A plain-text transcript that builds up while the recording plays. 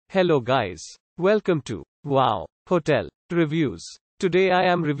Hello guys. Welcome to Wow Hotel Reviews. Today I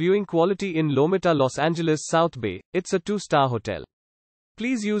am reviewing Quality Inn Lomita, Los Angeles South Bay. It's a 2-star hotel.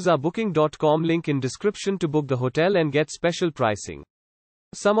 Please use our booking.com link in description to book the hotel and get special pricing.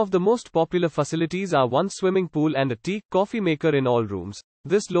 Some of the most popular facilities are one swimming pool and a tea, coffee maker in all rooms.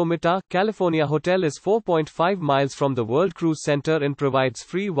 This Lomita, California hotel is 4.5 miles from the World Cruise Center and provides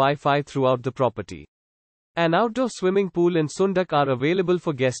free Wi-Fi throughout the property. An outdoor swimming pool and sundeck are available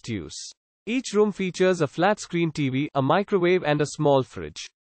for guest use. Each room features a flat-screen TV, a microwave and a small fridge.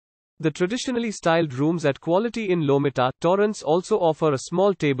 The traditionally styled rooms at Quality Inn Lomita, Torrance also offer a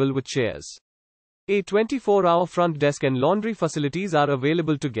small table with chairs. A 24-hour front desk and laundry facilities are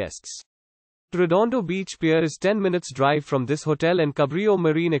available to guests. Redondo Beach Pier is 10 minutes drive from this hotel and Cabrillo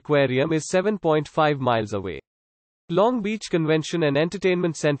Marine Aquarium is 7.5 miles away. Long Beach Convention and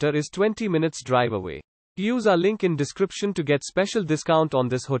Entertainment Center is 20 minutes drive away. Use our link in description to get special discount on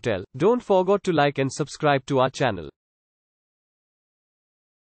this hotel. Don't forget to like and subscribe to our channel.